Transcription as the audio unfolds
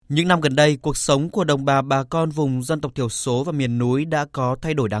Những năm gần đây, cuộc sống của đồng bào bà con vùng dân tộc thiểu số và miền núi đã có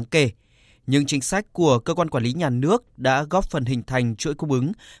thay đổi đáng kể. Những chính sách của cơ quan quản lý nhà nước đã góp phần hình thành chuỗi cung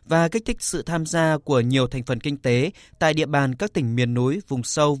ứng và kích thích sự tham gia của nhiều thành phần kinh tế tại địa bàn các tỉnh miền núi, vùng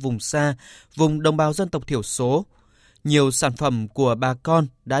sâu, vùng xa, vùng đồng bào dân tộc thiểu số. Nhiều sản phẩm của bà con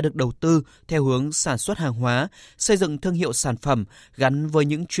đã được đầu tư theo hướng sản xuất hàng hóa, xây dựng thương hiệu sản phẩm gắn với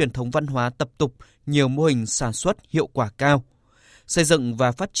những truyền thống văn hóa tập tục, nhiều mô hình sản xuất hiệu quả cao. Xây dựng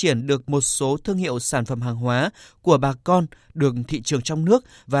và phát triển được một số thương hiệu sản phẩm hàng hóa của bà con được thị trường trong nước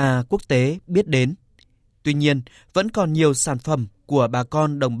và quốc tế biết đến. Tuy nhiên, vẫn còn nhiều sản phẩm của bà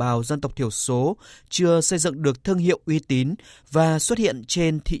con đồng bào dân tộc thiểu số chưa xây dựng được thương hiệu uy tín và xuất hiện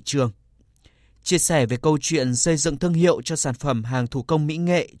trên thị trường. Chia sẻ về câu chuyện xây dựng thương hiệu cho sản phẩm hàng thủ công mỹ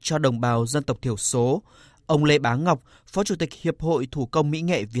nghệ cho đồng bào dân tộc thiểu số, ông Lê Bá Ngọc, Phó Chủ tịch Hiệp hội Thủ công Mỹ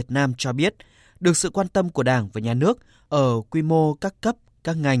nghệ Việt Nam cho biết, được sự quan tâm của Đảng và Nhà nước, ở quy mô các cấp,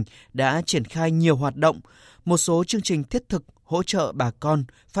 các ngành đã triển khai nhiều hoạt động, một số chương trình thiết thực hỗ trợ bà con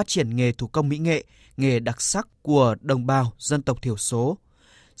phát triển nghề thủ công mỹ nghệ, nghề đặc sắc của đồng bào dân tộc thiểu số.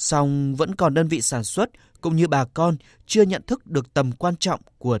 Song vẫn còn đơn vị sản xuất cũng như bà con chưa nhận thức được tầm quan trọng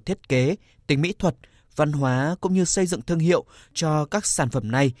của thiết kế, tính mỹ thuật, văn hóa cũng như xây dựng thương hiệu cho các sản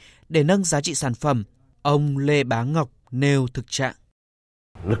phẩm này để nâng giá trị sản phẩm. Ông Lê Bá Ngọc nêu thực trạng.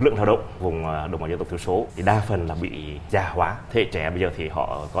 Lực lượng lao động vùng đồng bào dân tộc thiểu số thì đa phần là bị già hóa. Thế hệ trẻ bây giờ thì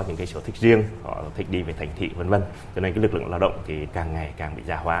họ có những cái sở thích riêng, họ thích đi về thành thị vân vân. Cho nên cái lực lượng lao động thì càng ngày càng bị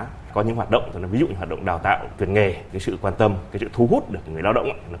già hóa. Có những hoạt động, ví dụ như hoạt động đào tạo truyền nghề, cái sự quan tâm, cái sự thu hút được người lao động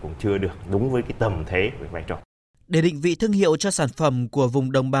nó cũng chưa được đúng với cái tầm thế với vai trò. Để định vị thương hiệu cho sản phẩm của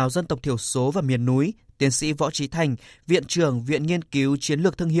vùng đồng bào dân tộc thiểu số và miền núi, Tiến sĩ Võ Trí Thành, Viện trưởng Viện Nghiên cứu Chiến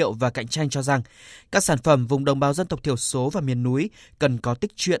lược Thương hiệu và Cạnh tranh cho rằng, các sản phẩm vùng đồng bào dân tộc thiểu số và miền núi cần có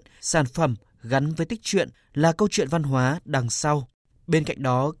tích truyện, sản phẩm gắn với tích truyện là câu chuyện văn hóa đằng sau. Bên cạnh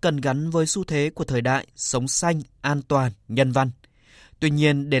đó, cần gắn với xu thế của thời đại, sống xanh, an toàn, nhân văn. Tuy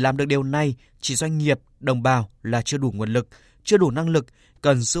nhiên, để làm được điều này, chỉ doanh nghiệp, đồng bào là chưa đủ nguồn lực, chưa đủ năng lực,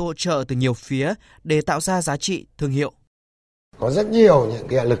 cần sự hỗ trợ từ nhiều phía để tạo ra giá trị thương hiệu. Có rất nhiều những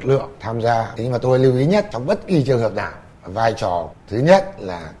cái lực lượng tham gia, nhưng mà tôi lưu ý nhất trong bất kỳ trường hợp nào, vai trò thứ nhất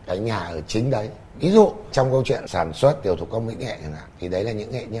là cái nhà ở chính đấy. Ví dụ trong câu chuyện sản xuất tiểu thủ công mỹ nghệ thì đấy là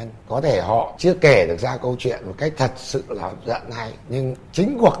những nghệ nhân, có thể họ chưa kể được ra câu chuyện một cách thật sự là hấp dẫn hay, nhưng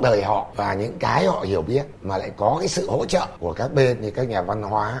chính cuộc đời họ và những cái họ hiểu biết mà lại có cái sự hỗ trợ của các bên như các nhà văn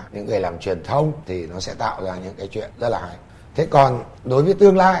hóa, những người làm truyền thông thì nó sẽ tạo ra những cái chuyện rất là hay. Thế còn đối với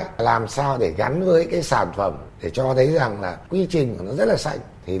tương lai, làm sao để gắn với cái sản phẩm để cho thấy rằng là quy trình của nó rất là xanh,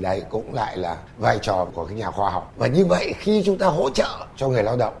 thì đấy cũng lại là vai trò của cái nhà khoa học. Và như vậy khi chúng ta hỗ trợ cho người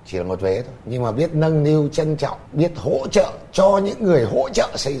lao động chỉ là một vế thôi, nhưng mà biết nâng niu trân trọng, biết hỗ trợ cho những người hỗ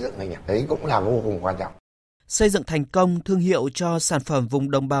trợ xây dựng hình ảnh, đấy cũng là vô cùng quan trọng. Xây dựng thành công thương hiệu cho sản phẩm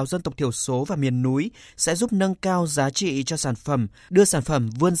vùng đồng bào dân tộc thiểu số và miền núi sẽ giúp nâng cao giá trị cho sản phẩm, đưa sản phẩm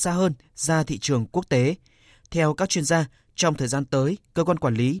vươn xa hơn ra thị trường quốc tế. Theo các chuyên gia, trong thời gian tới, cơ quan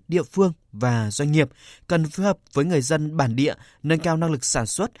quản lý, địa phương và doanh nghiệp cần phối hợp với người dân bản địa, nâng cao năng lực sản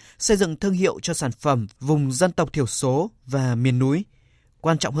xuất, xây dựng thương hiệu cho sản phẩm vùng dân tộc thiểu số và miền núi.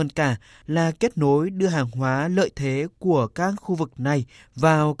 Quan trọng hơn cả là kết nối đưa hàng hóa lợi thế của các khu vực này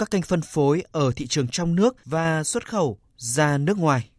vào các kênh phân phối ở thị trường trong nước và xuất khẩu ra nước ngoài.